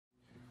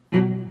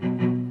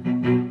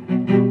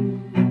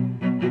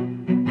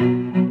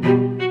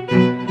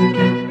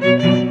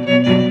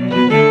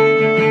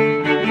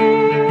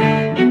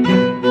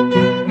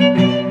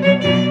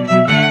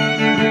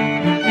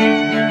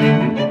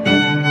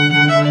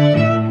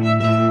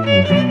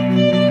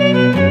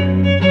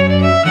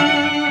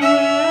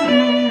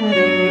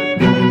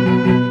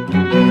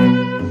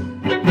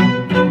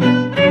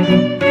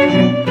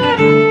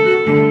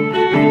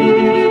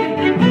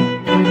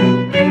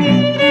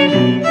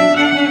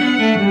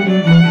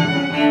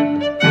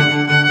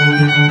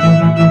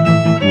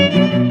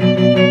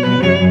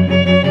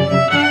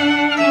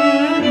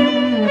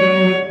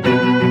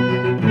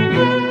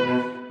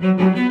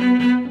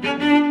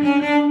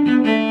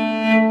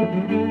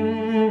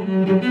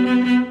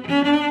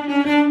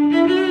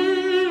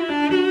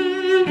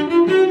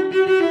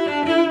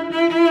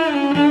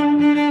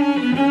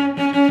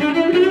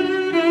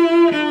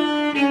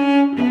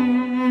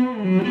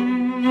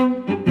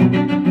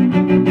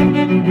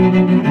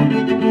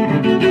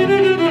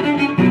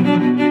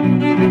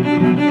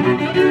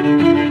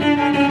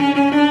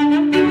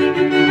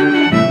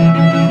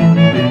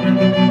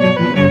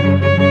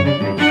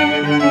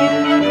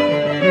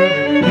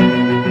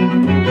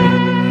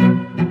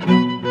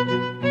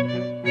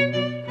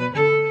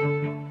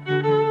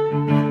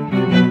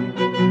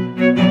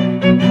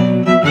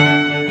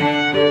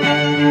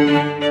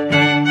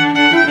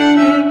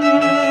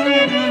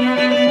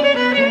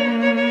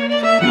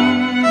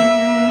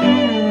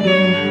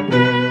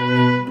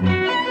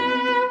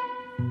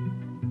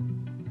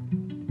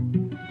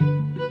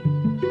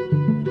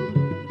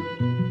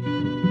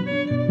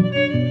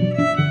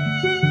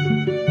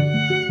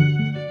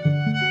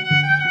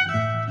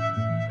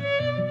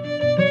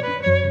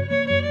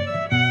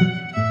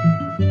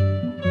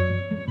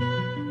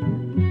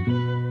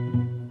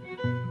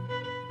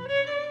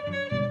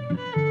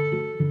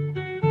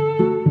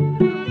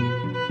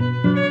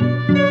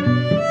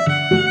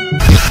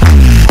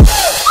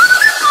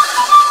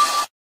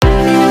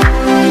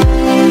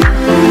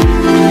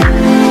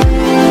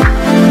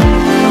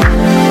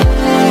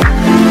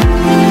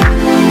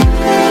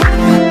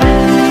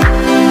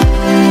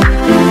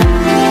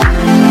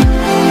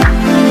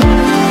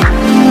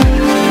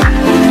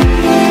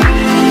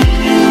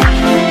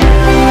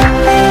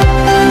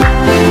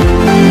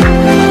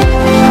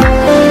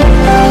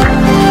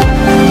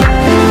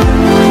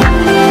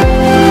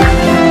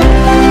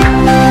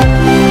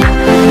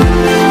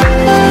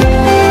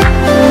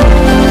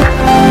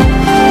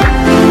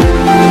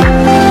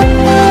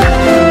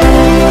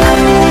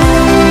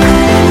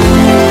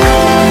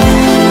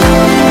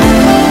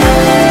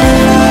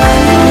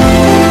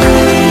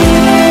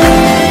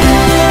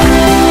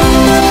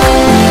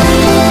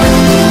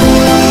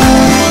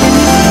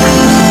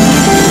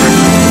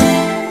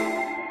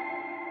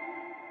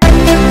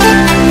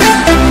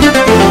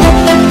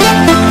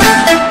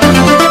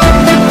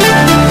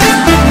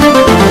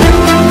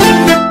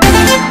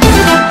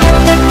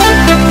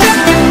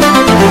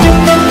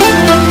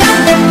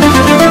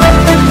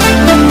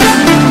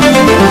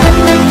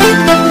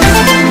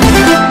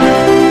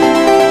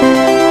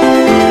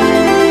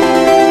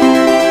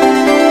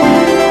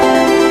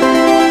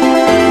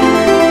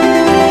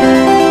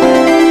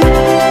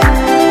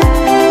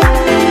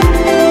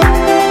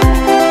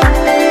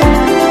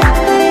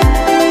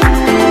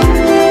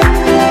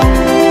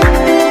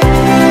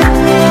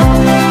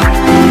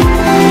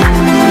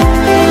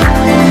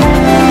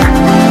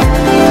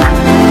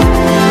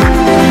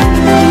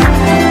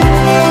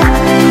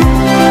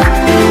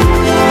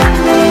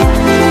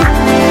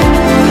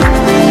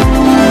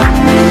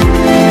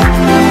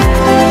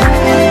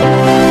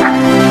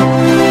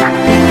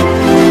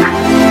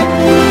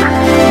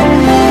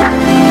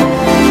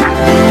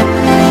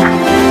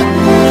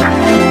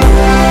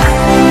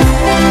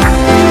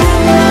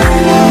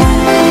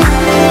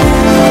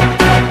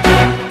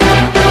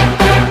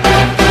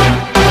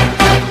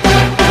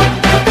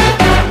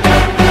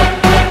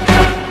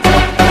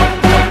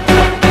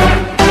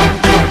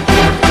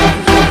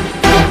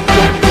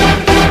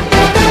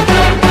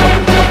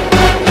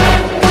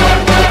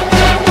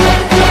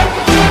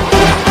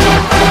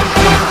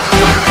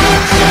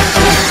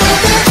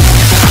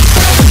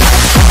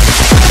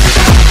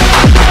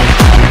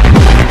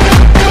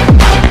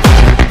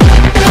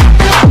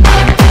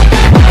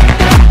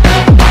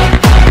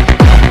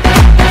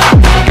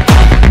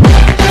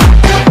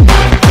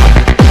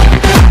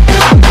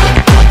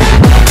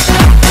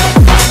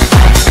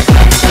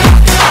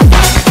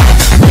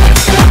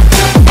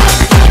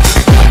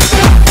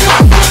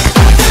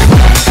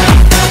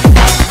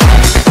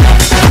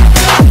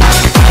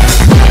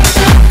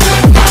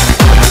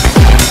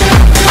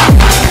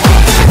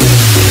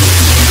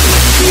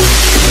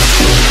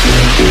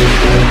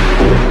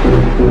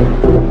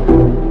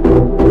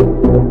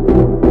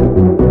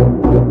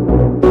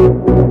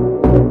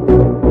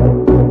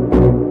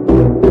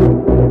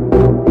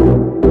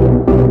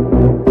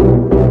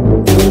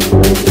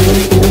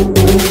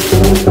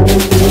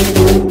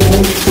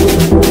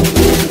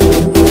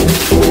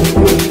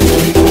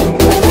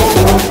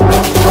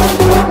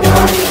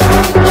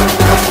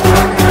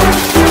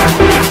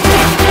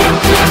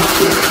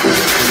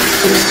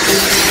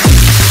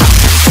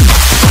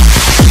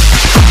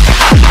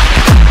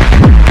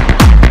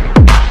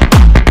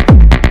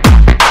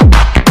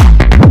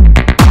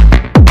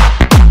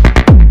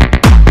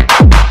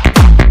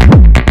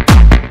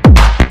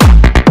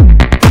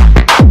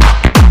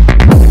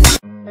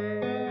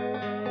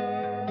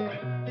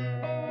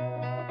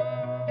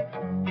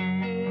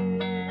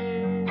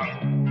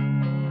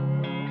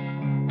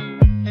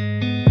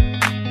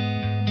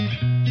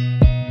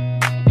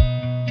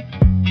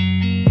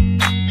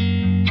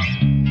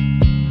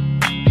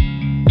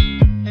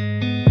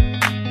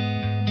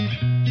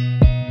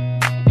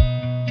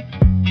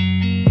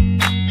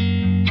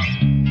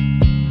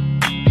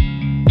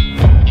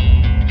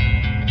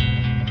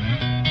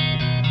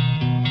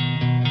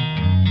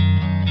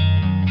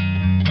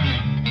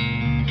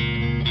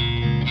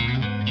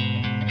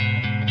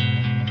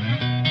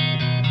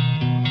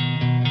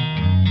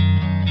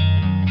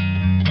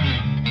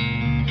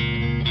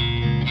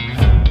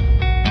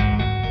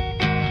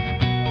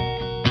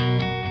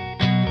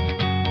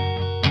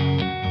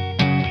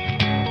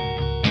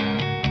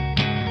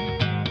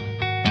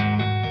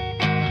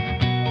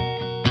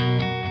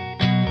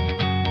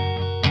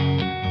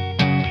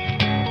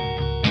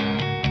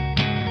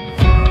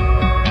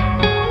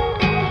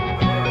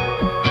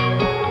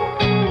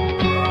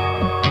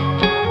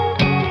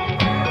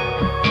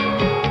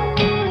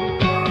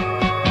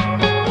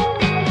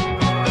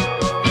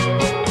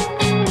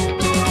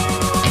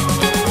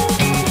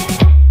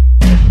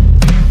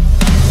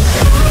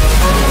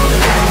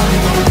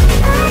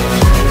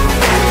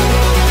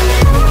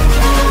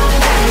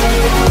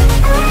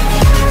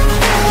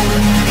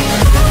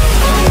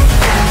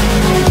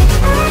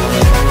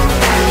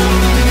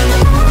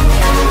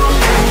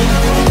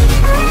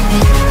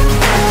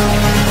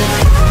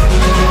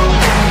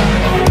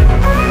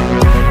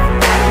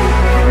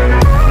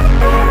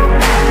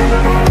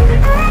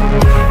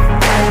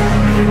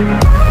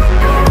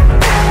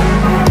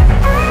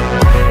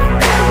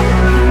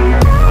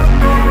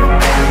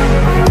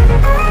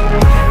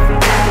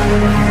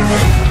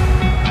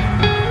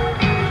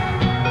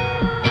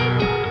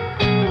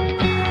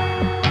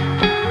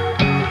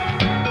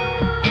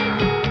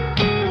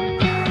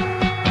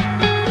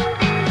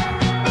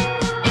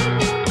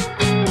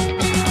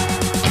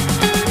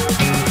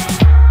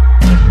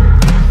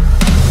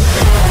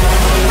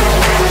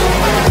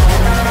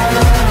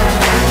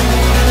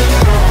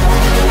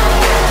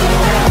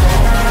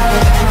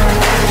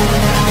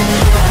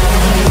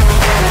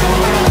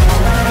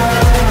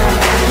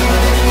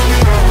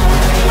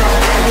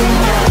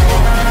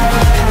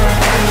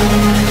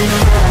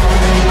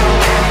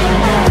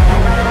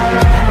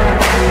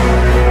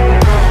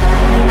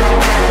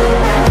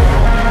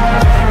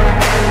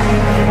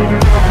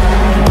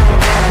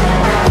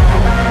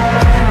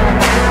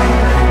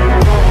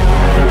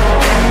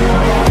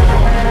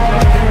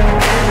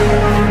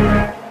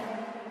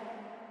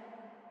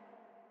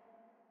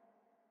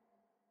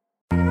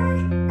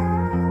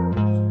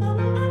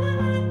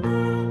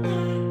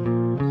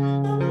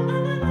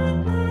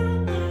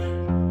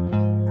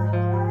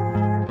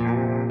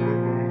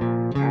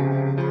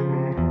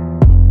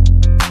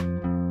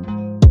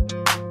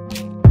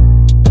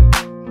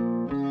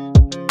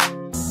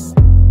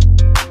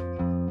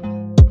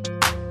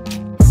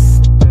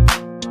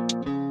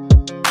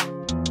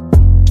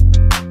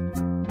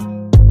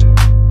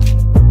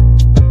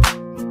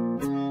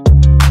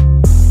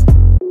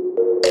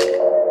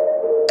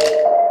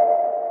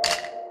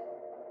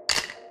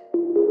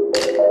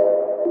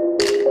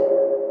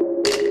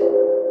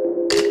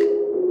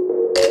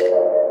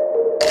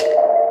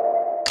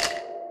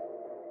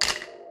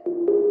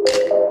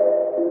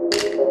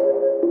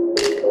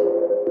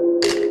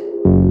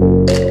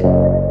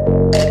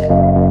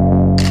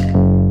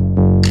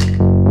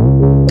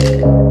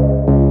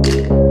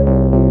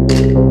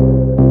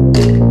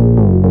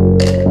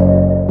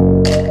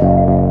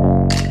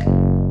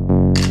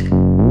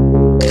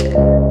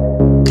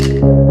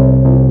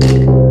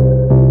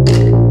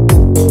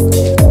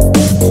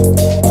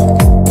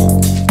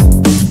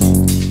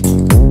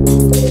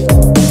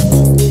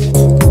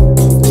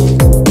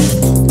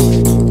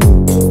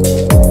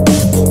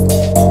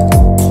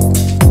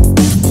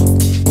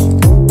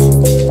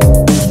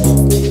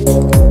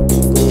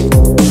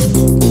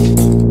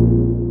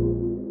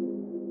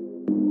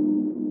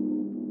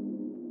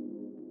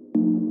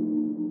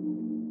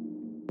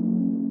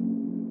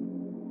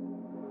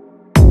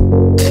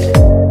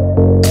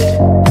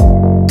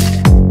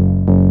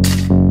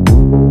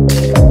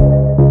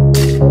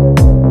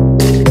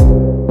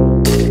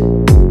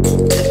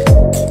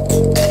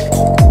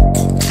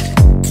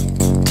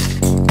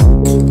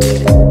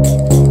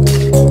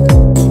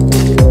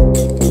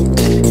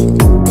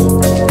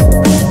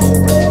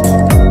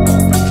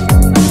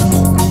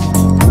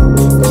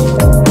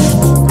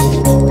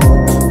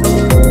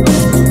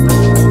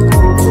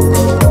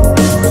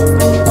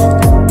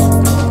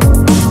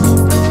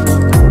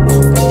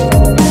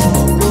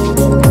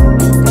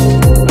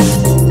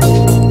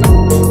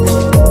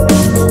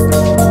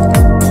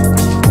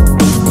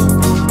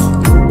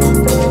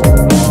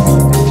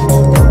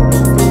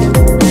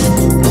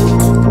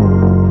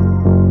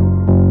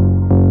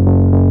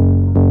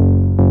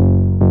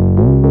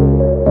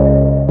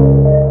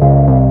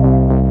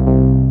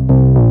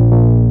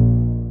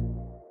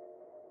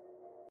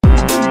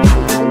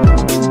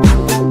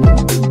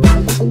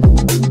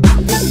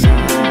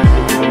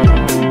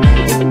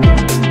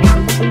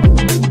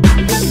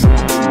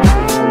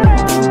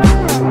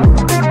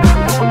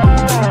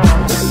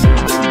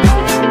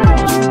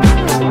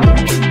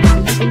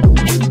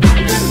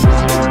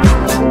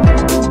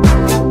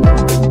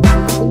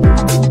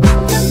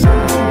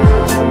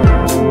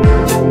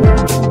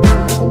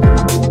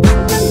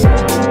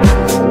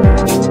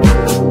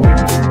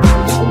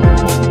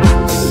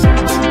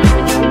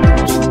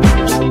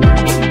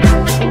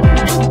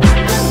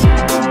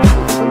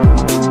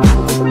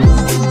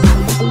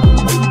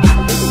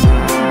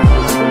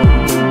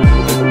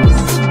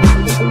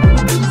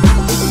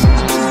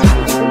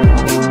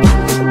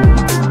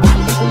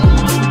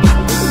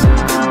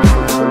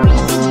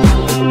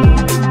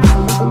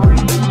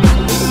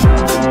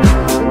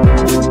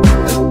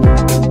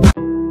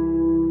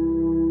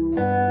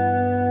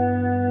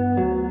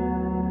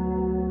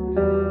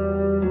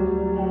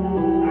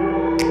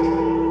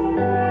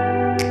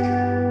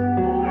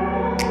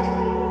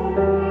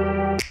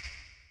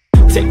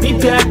me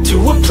back to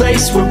a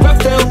place where I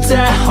felt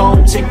at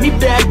home. Take me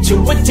back to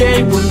a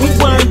day when we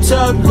weren't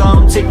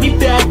alone. Take me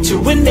back to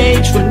an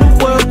age when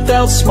the world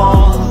felt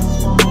small,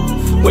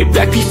 way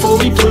back before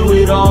we blew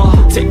it all.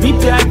 Take me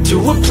back to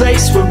a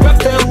place where I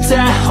felt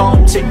at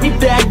home. Take me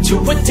back to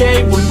a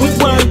day when we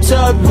weren't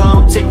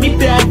alone. Take me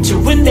back to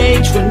an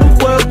age when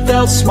the world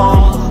felt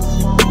small,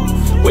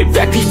 way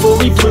back before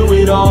we blew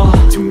it all.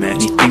 Too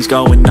many things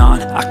going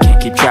on, I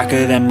can't keep track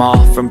of them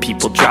all. From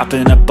people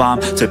dropping a bomb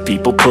to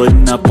people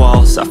putting up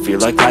walls. I feel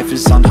like life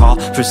is on hold,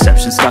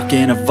 perception stuck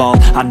in a vault.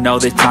 I know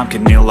that time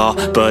can heal all,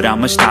 but how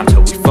much time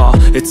till we fall?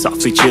 It's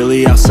awfully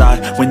chilly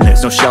outside when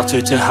there's no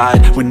shelter to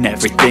hide. When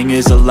everything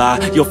is a lie,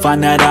 you'll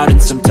find that out in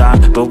some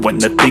time. But when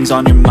the things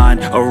on your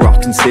mind are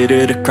all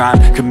considered a crime,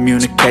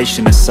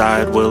 communication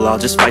aside, we'll all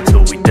just fight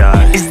till we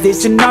die. Is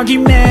this an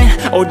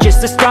argument or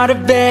just the start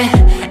of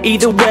it?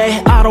 Either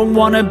way, I don't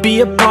wanna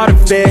be a part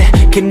of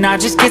it. Can I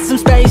just get some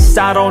space?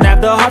 I don't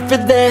have the heart for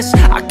this.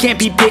 I can't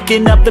be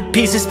picking up the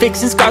pieces,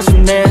 fixing scars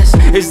from this.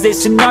 Is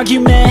this an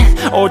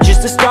argument or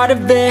just the start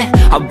of it?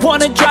 I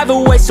wanna drive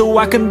away so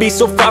I can be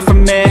so far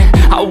from it.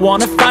 I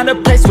wanna find a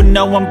place where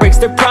no one breaks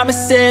their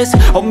promises,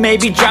 or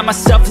maybe drown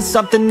myself in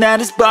something that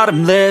is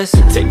bottomless.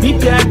 Take me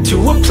back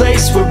to a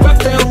place where I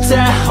felt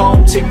at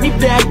home. Take me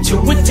back to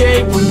a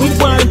day when we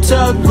weren't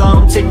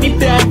alone. Take me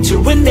back to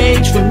an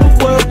age when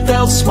the world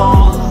felt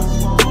small,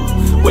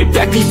 way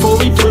back before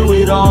we blew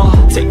it all.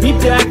 Take me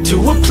back to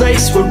a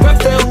place where I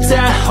felt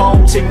at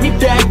home. Take me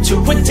back to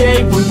a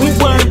day when we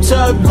weren't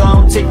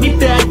alone. Take me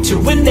back to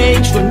an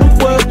age when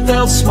the world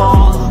felt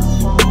small,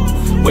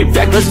 way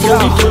back before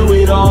we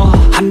blew it all.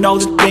 I know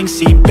that things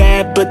seem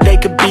bad, but they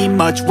could be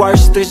much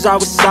worse. There's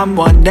always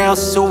someone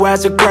else who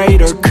has a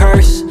greater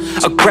curse,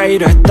 a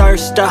greater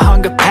thirst, a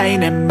hunger,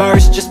 pain, and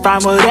mercy. Just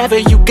find whatever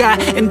you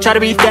got and try to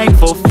be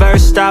thankful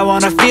first. I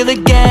wanna feel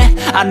again,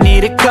 I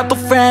need a couple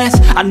friends.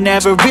 I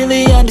never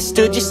really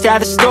understood just how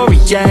the story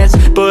ends,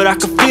 but I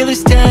can feel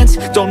it's tense,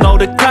 don't know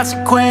the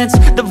consequence.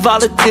 The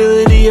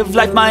volatility of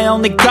life, my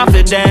only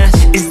confidence.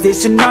 Is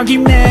this an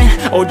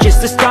argument or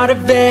just the start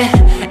of it?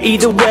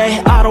 Either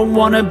way, I don't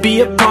wanna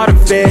be a part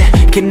of it.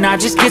 Can I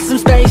just get some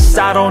space?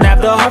 I don't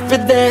have the heart for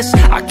this.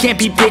 I can't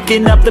be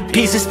picking up the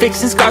pieces,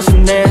 fixing scars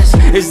from this.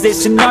 Is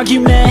this an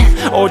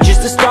argument or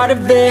just the start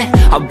of it?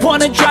 I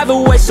wanna drive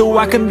away so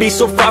I can be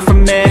so far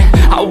from it.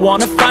 I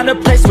wanna find a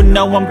place where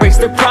no one breaks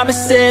their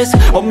promises,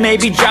 or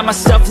maybe drown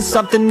myself in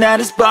something that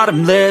is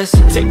bottomless.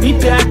 Take me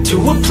back to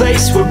a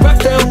place where I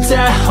felt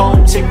at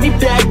home. Take me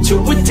back to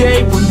a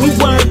day when we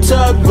weren't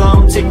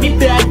alone. Take me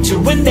back to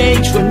an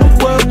age when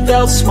the world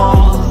felt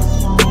small,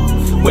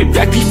 way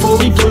back before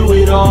we blew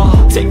it all.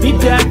 Take me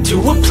back to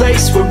a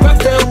place where I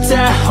felt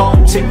at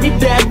home. Take me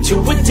back to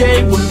a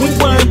day when we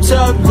weren't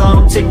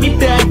alone. Take me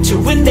back to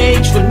an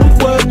age when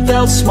the world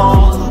felt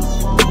small,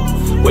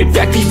 way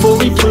back before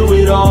we blew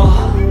it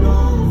all.